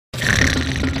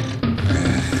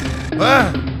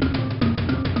Ah,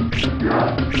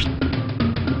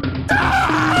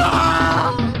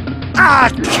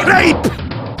 creep!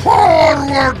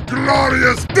 Forward,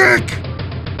 glorious dick!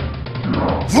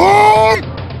 Form!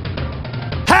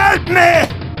 Help me!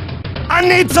 I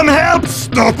need some help!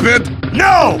 Stop it!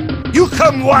 No! You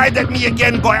come wide at me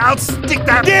again, boy. I'll stick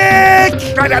that dick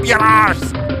right up your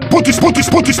arse! Put this!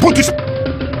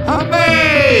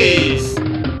 Amaze!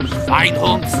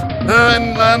 Schweinhund!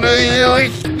 Now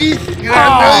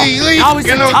is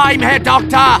the time, Herr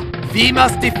Doctor! We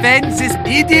must defend this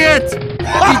idiot! Bitte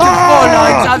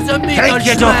Fräulein, also Thank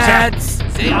you, Doctor.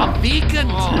 They are vegan!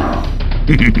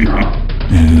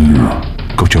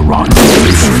 Go to rotten.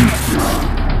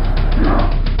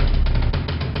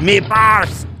 Me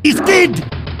bars is dead!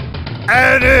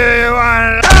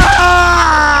 Everyone!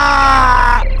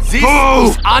 This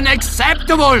is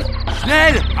unacceptable!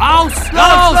 Schnell, raus,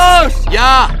 los!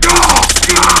 Ja!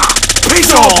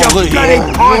 Piss off, you bloody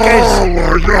pointers!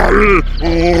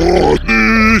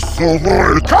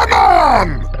 Come on!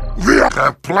 We have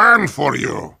a plan for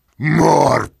you.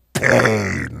 More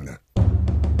pain.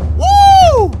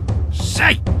 Woo!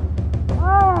 Say!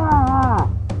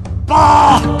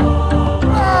 Bah!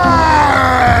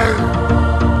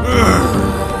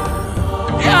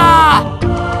 Ja!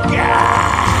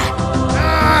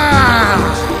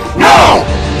 No!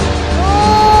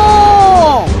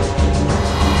 Oh!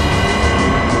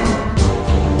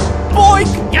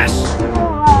 Boink! Yes!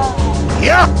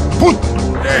 Yeah, put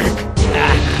egg.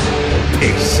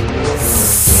 Piss.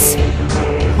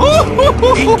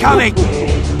 Incoming!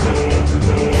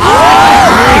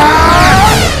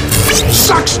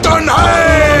 Saxton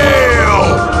Hail!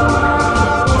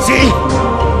 See?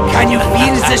 Can you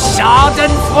feel the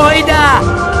Schadenfreude?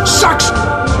 Saxton!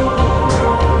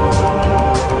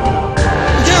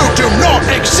 You do not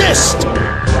exist!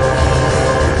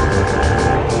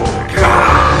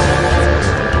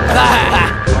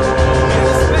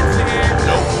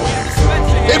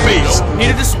 Hippies! Need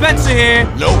a dispenser here.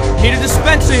 Nope. Need a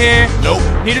dispenser here. Nope.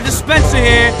 Need a dispenser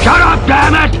here. Shut up,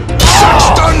 damn it!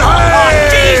 Saxton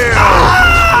Hail!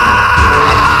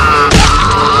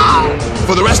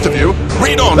 For the rest of you,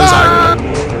 read on as I...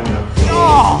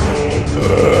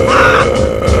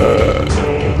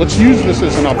 Let's use this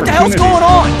as an opportunity. What the hell's going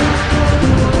on?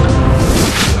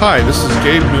 Hi, this is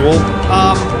Gabe Newell.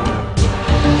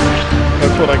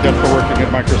 That's what I get for working at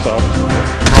Microsoft.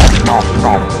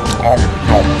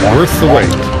 Worth the wait.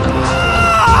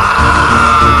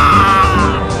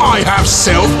 I have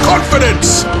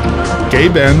self-confidence!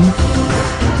 Gabe N.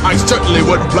 I certainly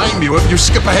wouldn't blame you if you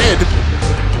skip ahead.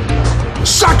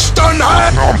 Saxton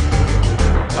Hail!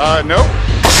 Nope.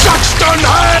 Saxton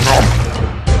Hail!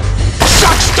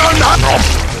 Saxton Hail!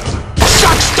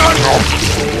 Saxton!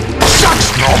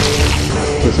 Saxton!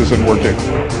 This isn't working.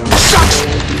 Saxton!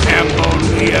 Campbell,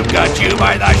 we have got you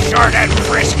by the short and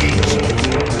friskies.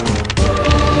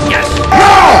 Yes! No!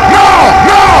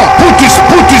 Put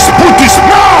this!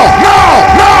 No!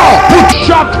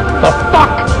 Shut the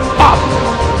fuck up!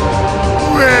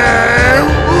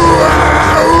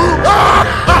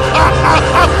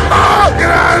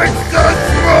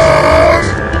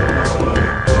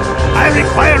 I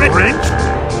require a wrench.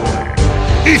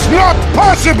 It's not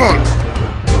possible!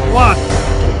 What?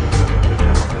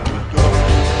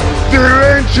 The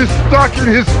wrench is stuck in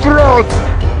his throat!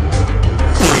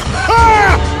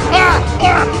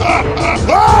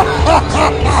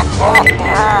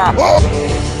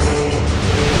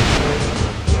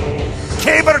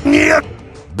 Caber near!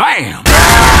 Bam!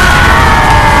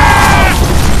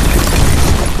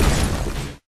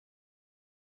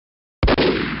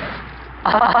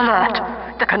 Alert!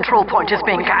 The control point is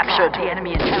being captured. The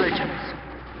enemy intelligence.